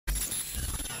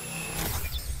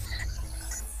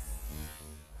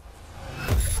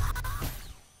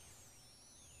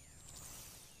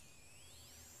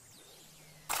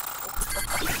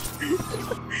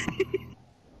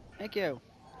Thank you.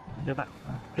 Go back.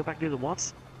 Go back to the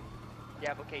what? The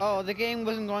application. Oh, the game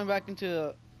wasn't going back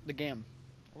into the game.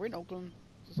 Are we in Oakland?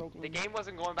 Is this Oakland? The game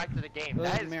wasn't going back to the game. Those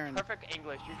That is Marin. perfect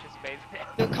English you just made.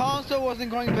 The console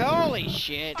wasn't going back. Holy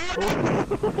shit! Now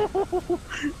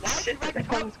you read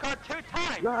Tom's card 2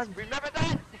 times. Run. Remember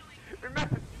that?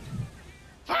 Remember?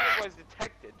 It was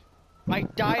detected. I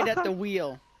died at the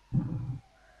wheel.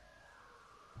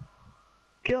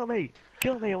 Kill me!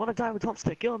 Kill me! I want to die with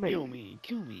Topstick. Kill me! Kill me!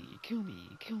 Kill me! Kill me!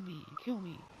 Kill me! Kill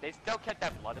me! They still kept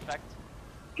that blood effect.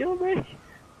 Kill me!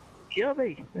 Kill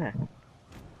me! Yeah.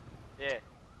 Yeah.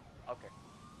 Okay.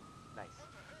 Nice.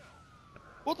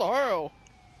 What the hell?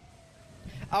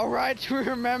 Alright to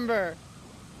remember.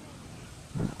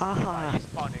 Aha! You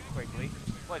spawned in quickly.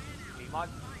 What? Mod?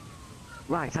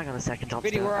 Right, hang on a second, Topstick.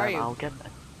 Biddy, where are you? I'll get.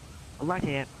 I'm right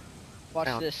here. Watch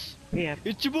Hang on. this. Here.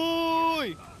 It's your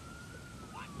boy!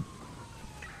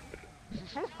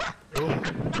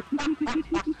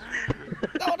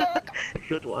 No, no,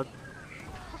 Good one.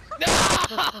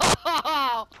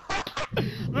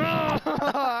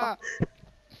 no!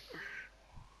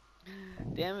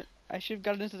 Damn it. I should have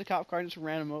gotten into the cop car and just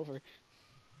ran him over.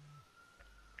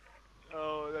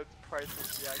 Oh, that's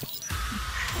priceless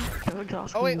reaction. Don't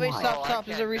ask Oh, wait, me wait, why. stop, Oh, I stop.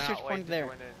 There's a cannot research wait point to there.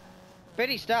 join in.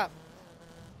 Biddy, stop.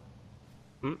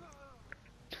 Hmm?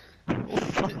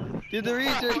 There's a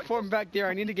research point back there.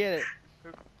 I need to get it.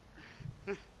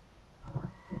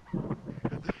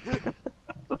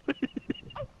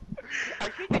 I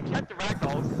think they kept the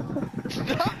ragdolls.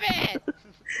 Stop it!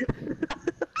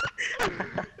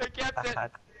 They kept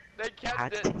it. They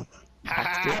kept it.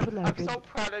 Had to do it for I'm Logan. so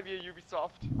proud of you,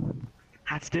 Ubisoft.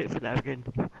 Had to do it for Logan.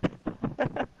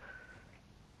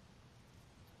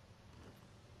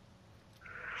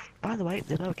 By the way,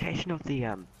 the location of the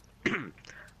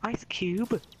ice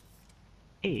cube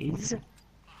is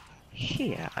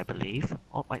here, I believe.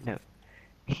 Oh wait, no,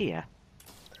 here.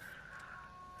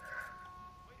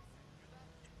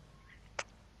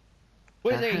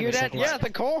 Wait, hang they on hear a that? second. Yeah, it's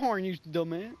a coal horn, you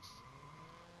dumbass.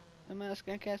 I'm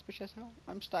asking cast bitch as hell.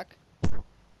 I'm stuck.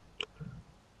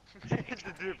 It's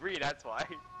the debris, that's why.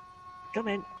 Come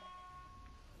in.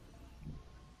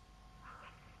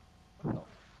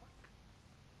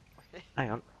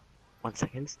 Hang on. 1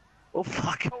 second. Oh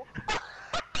fuck! Oh.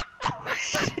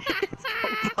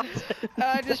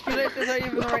 I just realized that's not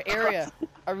even the right area.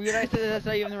 I realized that that's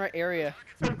not even the right area.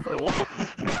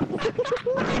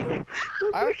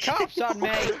 I have cops on me.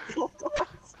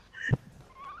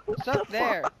 What's up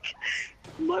there?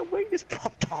 My wing just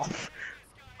popped off.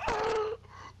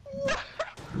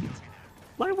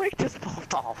 My wing just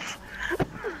popped off.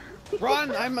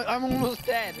 Run! I'm almost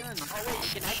dead. Oh wait,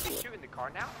 you can actually shoot in the car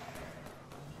now?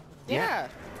 Yeah.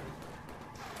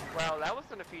 Well, that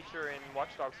wasn't a feature in Watch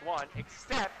Dogs 1,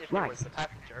 except if it Right. was the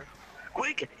passenger.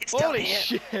 Quick! It's down Holy here.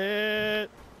 shit!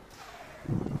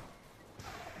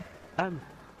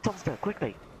 Tomster,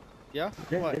 quickly. Yeah.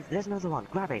 What? There's another one.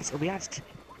 Grab it. It'll be added.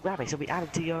 Grab it. It'll be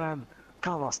added to your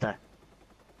car roster.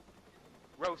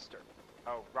 Roaster.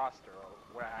 Oh, roster.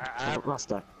 Oh,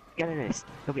 Roster. Get in this.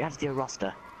 It'll be added to your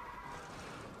roster.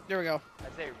 There we go.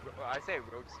 I say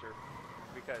roadster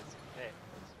because hey.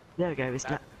 There we go. It's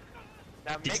Now, not.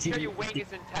 now make Just sure see- your wing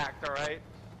is intact, all right?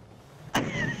 I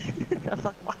was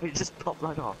like, wow, it just popped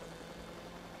right off.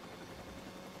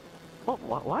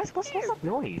 What's that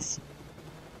noise?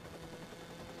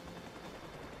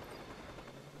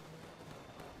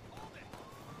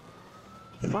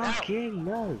 Fucking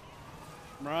no.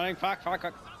 I'm running. Fuck.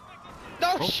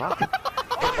 No Oh, shit! fuck.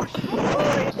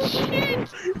 Holy shit!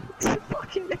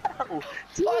 Fucking hell! Fucking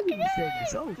Doing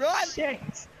things! Oh Run!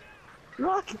 shit!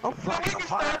 Run! Oh Your fuck! wing is still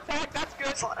Fire! intact, that's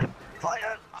good. Fire!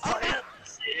 Fire! Fire!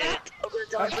 Shit! I'm gonna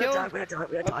die! I'm killed. I'm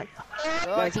gonna die!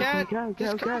 Oh, I Guys, okay, can't.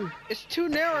 go! Go! It's too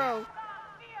narrow.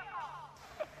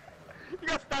 You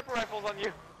got sniper rifles on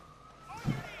you.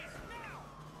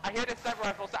 I hear the sniper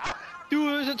rifles. Ah! Dude,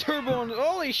 there's a turbo on it.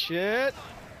 Holy shit!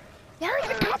 Why are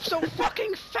the cops so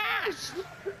fucking fast?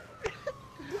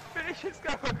 Finish his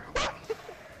cover.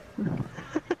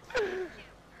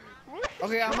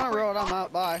 Okay, I'm on road. I'm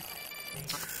out. Bye.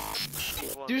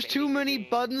 There's too many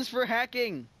buttons for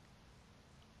hacking.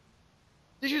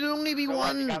 There should only be So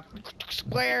what, you one got-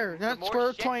 square, The not more square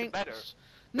shit, the point. better.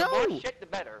 No! The more shit, the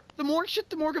better. The more shit,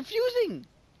 the more confusing.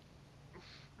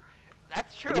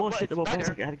 That's true. The more but shit, the it's more better.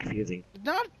 basic and confusing.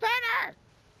 Not better.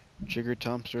 Triggered,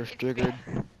 Tomster, triggered.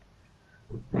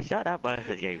 Shut up, both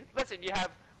of you. Listen, you have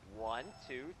 1,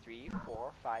 2, 3,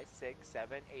 4, 5, 6,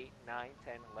 7, 8, 9,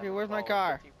 10, 11, Hey, where's my 12,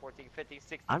 car? 13, 14, 15,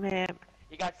 16. I'm here.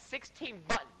 You got 16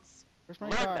 buttons. Where's my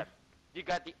Learn car? them. You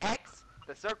got the X,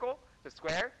 the circle, the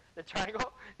square, the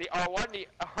triangle, the R1, the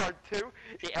R2,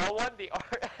 the L1, the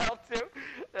L2,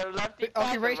 the lefty pad,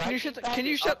 Okay, the Race, can you righty shut the, pad, can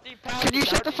you the shut, uppy pad, can you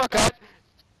shut the downy fuck pad. up?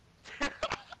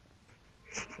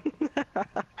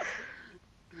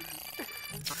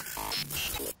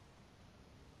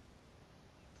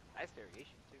 Nice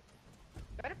variation too. Is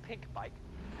that a pink bike?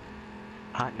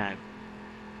 No.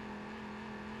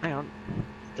 Hang on.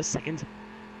 Just a second.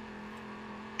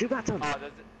 Do that on. Oh, does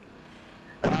it?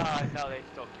 No, they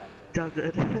still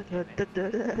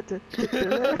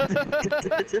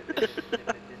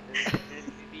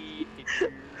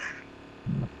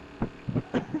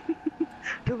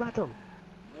Do that on.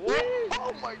 What?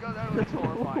 Oh my god, that looks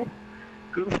horrifying.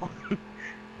 Good one.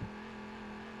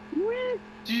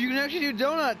 Dude, you can actually do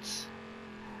donuts.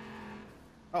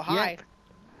 Oh, hi. Yep.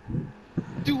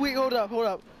 Dude, wait, hold up.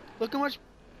 Look how much.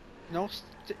 No. What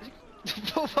the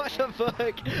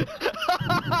fuck?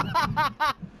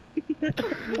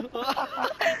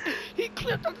 He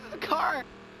clipped onto the car.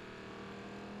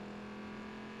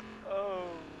 Oh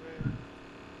man.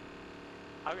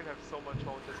 I'm gonna have so much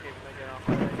fun with this game when I get off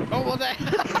already. Oh, well, that.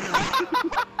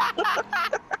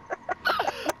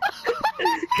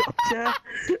 Gotcha.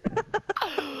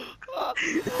 Oh,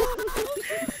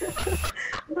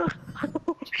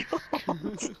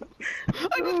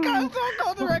 I just got a phone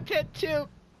call to wreck it too.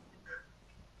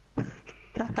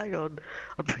 Hang on.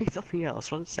 I'm doing something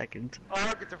else. 1 second. Oh,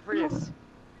 look, it's a Prius.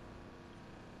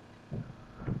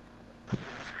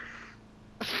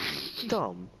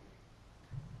 Dom.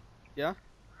 Yeah?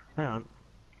 Hang on.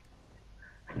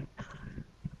 Do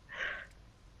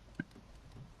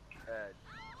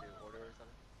order or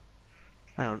something?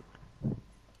 Hang on.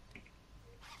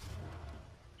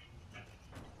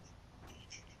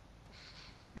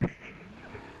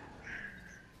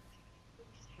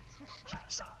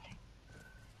 Sorry.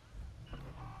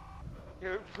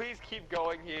 Dude, please keep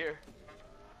going here.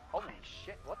 Holy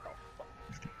shit, what the fuck?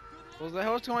 What the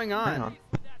hell's going Hang on? on.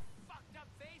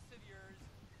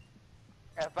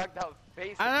 That fucked up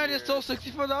face. I know, I of just yours. stole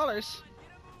 $64.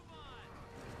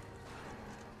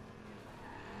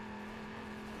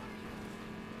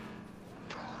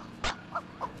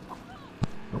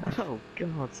 Oh god.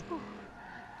 Did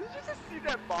you just see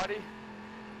that body?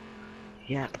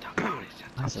 Yeah.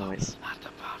 As always. Not the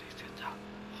body,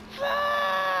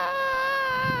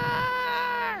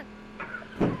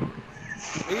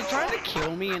 Are you trying to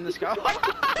kill me in the sky? I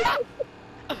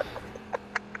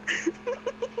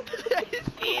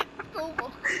see it. Oh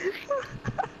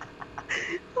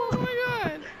my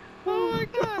god. Oh my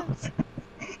god.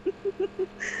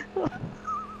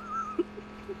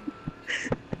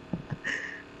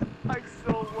 I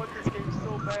so want this game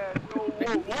so bad. Oh,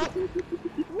 whoa.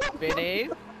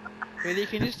 Biddy,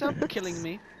 can you stop killing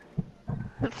me?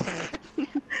 I'm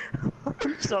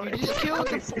sorry. You just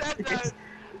killed me.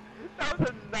 That was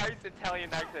a nice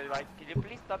Italian accent. Like, can you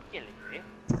please stop killing me?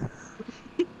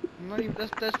 I'm not even,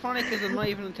 that's funny because I'm not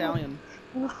even Italian.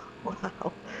 Wow.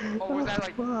 Or was that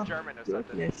like Wow. German or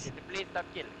something? Goodness. Can you please stop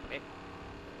killing me?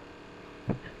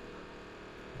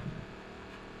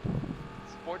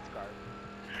 Sports car.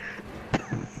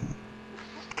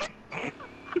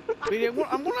 Wait,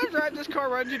 I'm gonna drive this car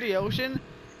right into the ocean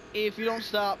if you don't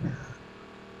stop.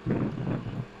 No,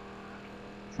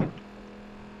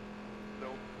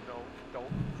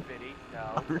 don't, Vinny.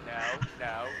 No.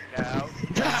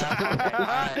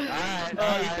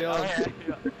 Alright.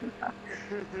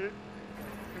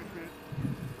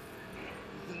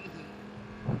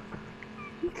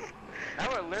 Now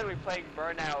we're literally playing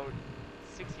Burnout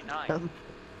 69.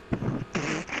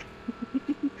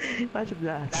 Imagine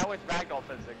that. Now it's ragdoll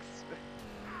physics.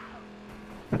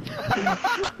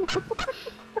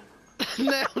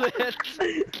 Nailed it.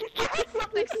 We had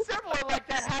something similar like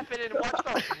that happen in Watch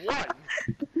Dogs 1.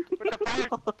 With the fire.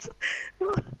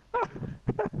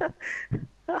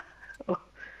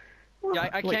 Yeah,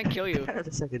 I can't kill you. Hang on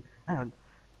a second. Hang on.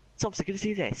 Thompson, can you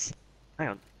see this? Hang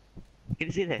on. Can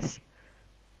you see this?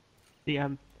 The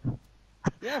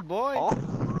Yeah, boy. Oh.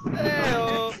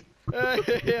 Hey-oh.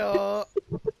 Hey-oh.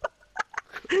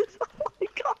 Oh my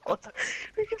god!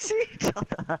 We can see each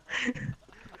other.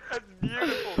 That's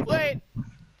beautiful. Wait.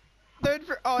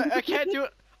 Oh, I can't do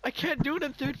it. I can't do it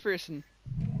in third person.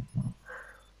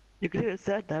 You can do it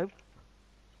third though.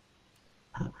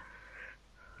 Oh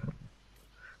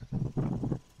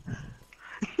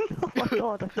my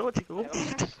god! I thought you were.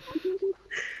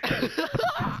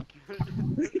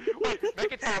 Wait,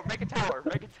 make a tower.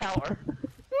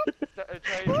 Try and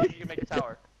see if you can make a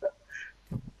tower.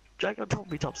 Drag on top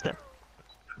of me, top step.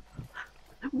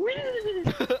 You'll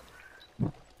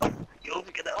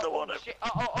get out of the water. Shit.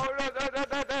 Oh, no.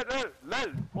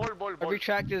 Lol. I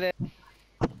retracted it.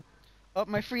 Oh,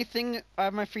 my free thing. I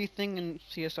have my free thing in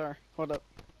CSR. Hold up.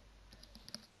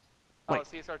 Oh, Wait.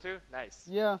 CSR2? Nice.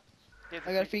 Yeah. Here's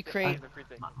I got a free crate. here's the free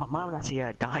thing. Mine would actually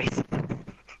died.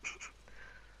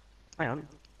 Hang on.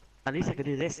 At least I could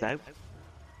do this though.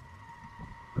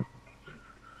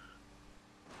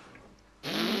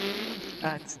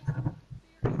 And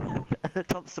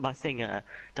Thompson, my thing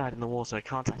died in the wall, so I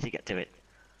can't actually get to it.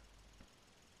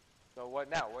 So what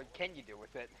now? What can you do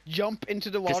with it? Jump into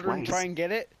the Just water and wait. try and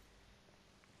get it.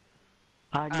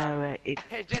 No, it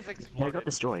It just no, exploded. it got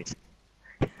destroyed.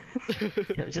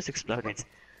 It just exploded.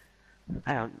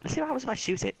 Hang on, let's see what happens if I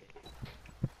shoot it.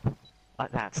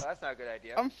 Like that. Well, that's not a good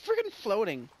idea. I'm freaking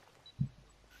floating.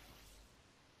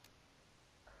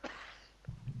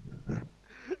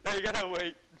 Now you gotta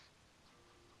wait.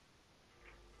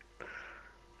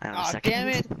 Hang on a Ah, second. damn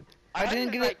it! I didn't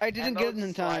think get there's, it. I didn't get it in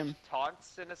emotes time. /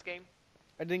 taunts in this game.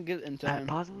 I didn't get it in time.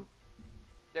 Pardon?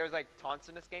 There was like taunts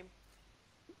in this game.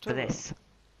 For this.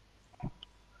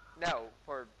 No,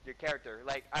 for your character.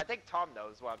 Like I think Tom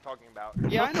knows what I'm talking about.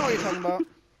 Yeah, I know what you're talking about.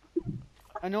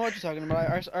 I know what you're talking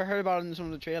about. I heard about it in some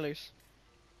of the trailers.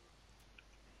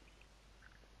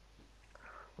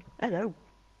 Hello.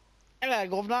 Hello,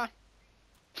 governor.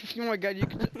 Oh my god,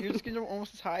 your skins are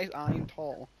almost as high as I am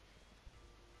tall.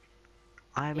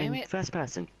 I'm Damn in it. first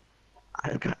person.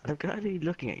 I'm currently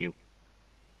looking at you.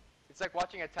 It's like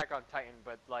watching Attack on Titan,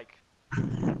 but like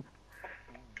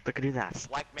Look at do that.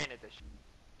 Black Man edition.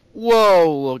 Whoa,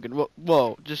 Logan.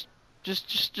 Whoa.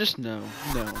 Just no.